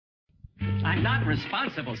I'm not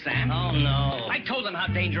responsible, Sam. Oh, no. I told him how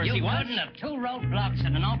dangerous he was. You couldn't have. 2 roadblocks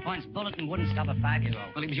and an all-points bulletin wouldn't stop a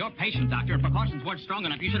 5-year-old. Well, he was your patient, Doctor. If precautions weren't strong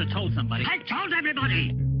enough, you should have told somebody. I told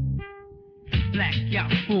everybody!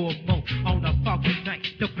 Blackout, full moon on a foggy night.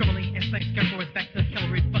 The criminally insane Scarecrow is back to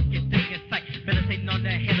Hillary fucking thing in sight. Meditating on the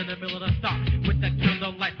head in the middle of the star. With the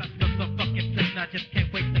candlelights, I smell so fucking bliss. I just can't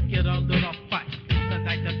wait to get a little fight.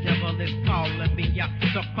 Tonight the devil is calling me out.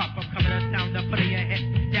 So crop, I'm coming to town to put your head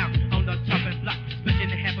down on the chopping block. Splitting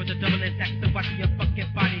in half with the double attack to watch your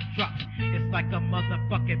fucking body drop. It's like a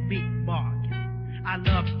motherfucking meat market. I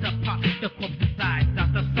love to pop the corpse's eyes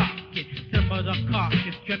out the socket. Simmer the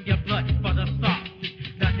carcass, trim your blood for the sausage.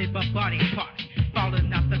 Nothing but body parts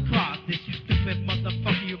falling out the closet. You stupid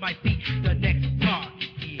motherfucker, you might be the next target.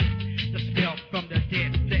 Yeah. The smell from the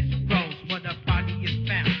dead flesh grows when the body is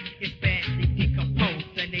found. It's badly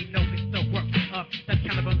decomposed, and they know it's the work of the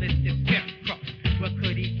cannibalistic Scarecrow. What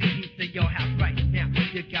could he be? He's in your house right now.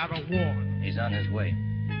 You gotta warn. He's on his way.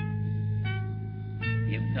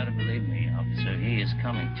 You've got to believe me, officer. He is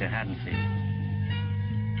coming to Haddonfield.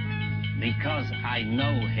 Because I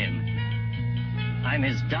know him. I'm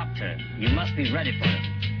his doctor. You must be ready for him.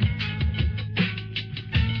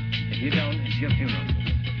 If you don't, it's your funeral.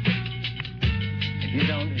 If you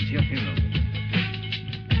don't, it's your funeral.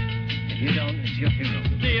 If you don't, it's your funeral.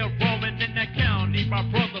 Still roaming in the county, my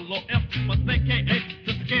brother, Lord Infamous, a.k.a.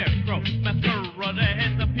 the Scarecrow. Massacre, they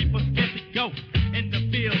had the people scared to go. In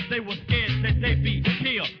the fields, they were scared that they'd be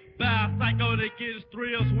killed. By a psycho that gets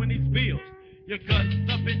thrills when he spills. Your guts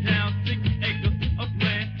up and down 6 acres of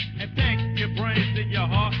land. And pack your brains in your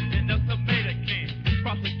heart in a tomato can.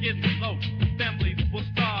 Profit gets low, families will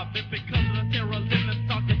starve. And because of the terror, living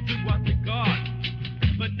thought to do what the God.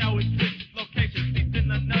 But now he's switched locations. He's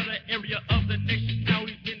in another area of the nation. Now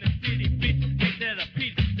he's in the city, bitch. Ain't that a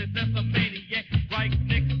piece? Since that's a maniac right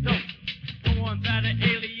next door. Going by the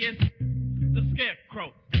alias, the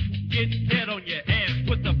Scarecrow. Getting dead on your ass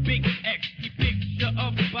with a big axe. He picks you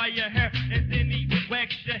up by your hair and then he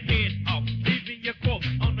whacks your head off, leaving your corpse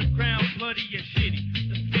on the ground, bloody and shitty.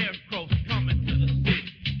 The Scarecrow's coming to the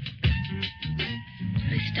city.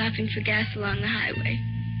 I was stopping for gas along the highway.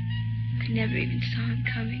 I never even saw him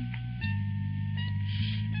coming.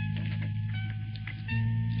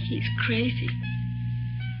 He's crazy.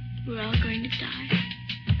 We're all going to die.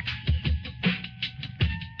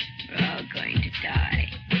 We're all going to die.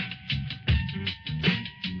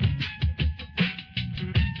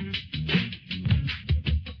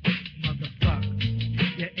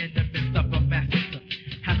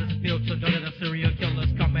 So none of the serial killers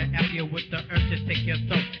coming after you with the urge to take your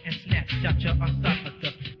throat and snatch out your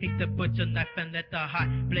esophagus. Take the butcher knife and let the hot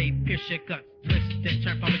blade pierce your guts. Twist and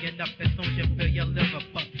turn, pumping up as soon as you feel your liver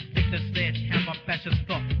bust. Take the sledgehammer, bash your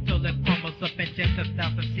skull till it crumbles up and inject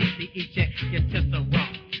 1,000 cc, eject your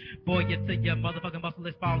testosterone. Boy, you till your motherfucking muscle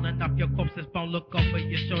is falling off your corpse's bone. Look over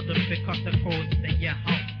your shoulder because the crow's in your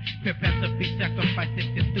home. Prepare to be sacrificed if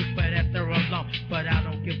you're stupid as they're alone. But I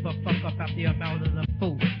don't give a fuck about the amount of the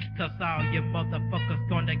food. Cause all you motherfuckers